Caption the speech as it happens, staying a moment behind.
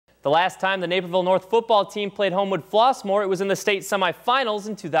The last time the Naperville North football team played Homewood-Flossmoor, it was in the state semifinals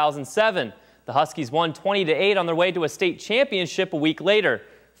in 2007. The Huskies won 20-8 on their way to a state championship a week later.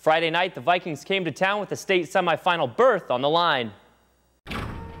 Friday night, the Vikings came to town with a state semifinal berth on the line.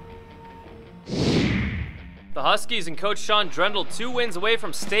 The Huskies and Coach Sean Drendel 2 wins away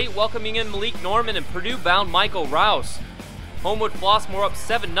from state, welcoming in Malik Norman and Purdue-bound Michael Rouse. Homewood-Flossmoor up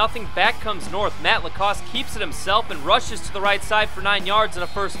 7-0, back comes North. Matt Lacoste keeps it himself and rushes to the right side for 9 yards and a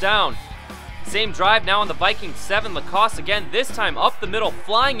first down. Same drive now on the Vikings 7. Lacoste again, this time up the middle,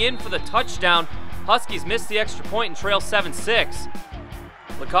 flying in for the touchdown. Huskies miss the extra point and trail 7-6.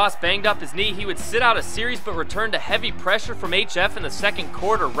 Lacoste banged up his knee. He would sit out a series but returned to heavy pressure from HF in the second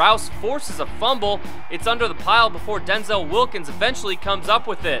quarter. Rouse forces a fumble. It's under the pile before Denzel Wilkins eventually comes up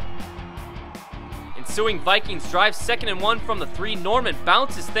with it. Ensuing Vikings drive, 2nd and 1 from the 3. Norman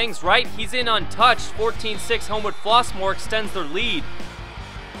bounces things right. He's in untouched. 14-6, Homewood-Flossmoor extends their lead.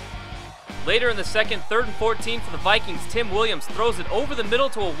 Later in the second, 3rd and 14 for the Vikings. Tim Williams throws it over the middle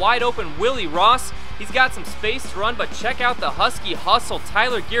to a wide-open Willie Ross. He's got some space to run, but check out the Husky hustle.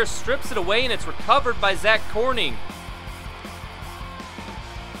 Tyler Gear strips it away, and it's recovered by Zach Corning.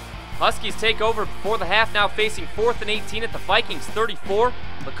 Huskies take over before the half, now facing 4th and 18 at the Vikings 34.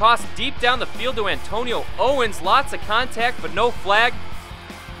 Lacoste deep down the field to Antonio Owens. Lots of contact, but no flag.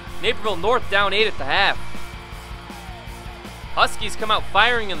 Naperville North down 8 at the half. Huskies come out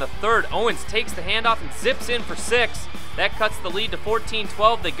firing in the 3rd. Owens takes the handoff and zips in for 6. That cuts the lead to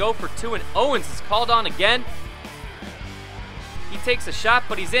 14-12. They go for 2, and Owens is called on again. He takes a shot,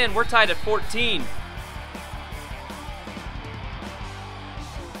 but he's in. We're tied at 14.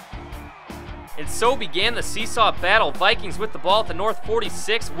 And so began the seesaw battle. Vikings with the ball at the North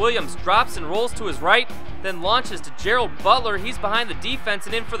 46. Williams drops and rolls to his right, then launches to Gerald Butler. He's behind the defense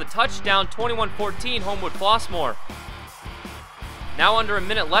and in for the touchdown, 21-14, Homewood-Flossmoor. Now under a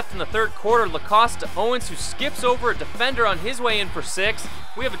minute left in the 3rd quarter, Lacoste to Owens, who skips over a defender on his way in for 6.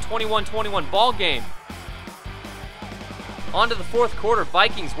 We have a 21-21 ball game. On to the 4th quarter,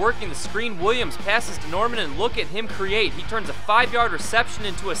 Vikings working the screen. Williams passes to Norman, and look at him create. He turns a 5-yard reception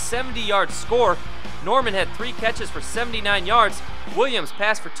into a 70-yard score. Norman had 3 catches for 79 yards. Williams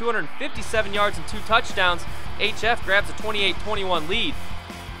passed for 257 yards and 2 touchdowns. HF grabs a 28-21 lead.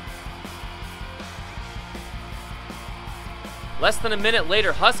 Less than a minute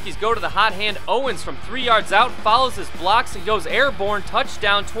later, Huskies go to the hot hand. Owens from 3 yards out follows his blocks and goes airborne.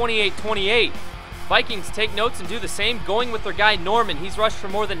 Touchdown, 28-28. Vikings take notes and do the same, going with their guy Norman. He's rushed for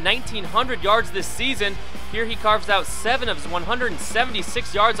more than 1,900 yards this season. Here he carves out 7 of his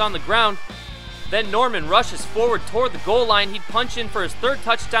 176 yards on the ground. Then Norman rushes forward toward the goal line. He'd punch in for his 3rd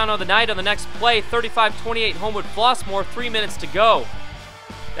touchdown of the night on the next play. 35-28 Homewood-Flossmoor, 3 minutes to go.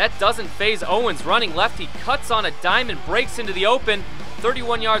 That doesn't faze Owens. Running left, he cuts on a dime and breaks into the open.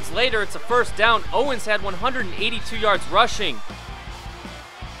 31 yards later, it's a first down. Owens had 182 yards rushing.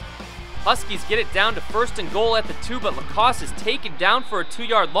 Huskies get it down to 1st and goal at the 2, but Lacoste is taken down for a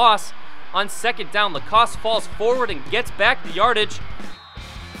 2-yard loss. On 2nd down, Lacoste falls forward and gets back the yardage.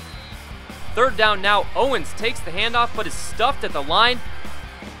 3rd down now, Owens takes the handoff but is stuffed at the line.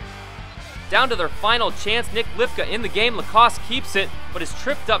 Down to their final chance, Nick Lifka in the game. Lacoste keeps it, but is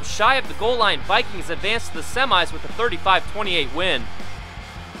tripped up shy of the goal line. Vikings advance to the semis with a 35-28 win.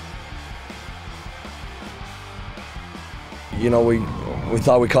 You know, we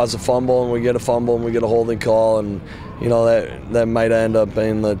thought we caused a fumble, and we get a fumble, and we get a holding call, and you know that might end up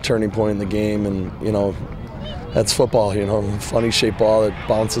being the turning point in the game. And you know, that's football. You know, funny shaped ball that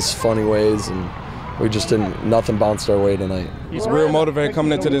bounces funny ways, and we just didn't. Nothing bounced our way tonight. He's real motivated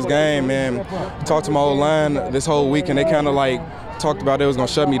coming into this game, man. Talked to my old line this whole week, and they kind of like talked about they was gonna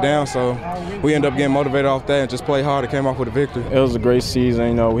shut me down, so we ended up getting motivated off that and just played hard and came off with a victory. It was a great season,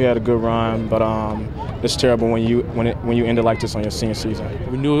 you know. We had a good run, but it's terrible when you end it like this on your senior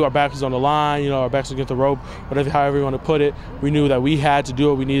season. We knew our back was on the line, you know, our backs against the rope, however you want to put it. We knew that we had to do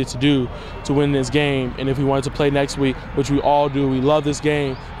what we needed to do to win this game, and if we wanted to play next week, which we all do, we love this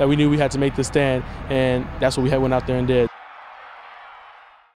game, that we knew we had to make this stand, and that's what we went out there and did.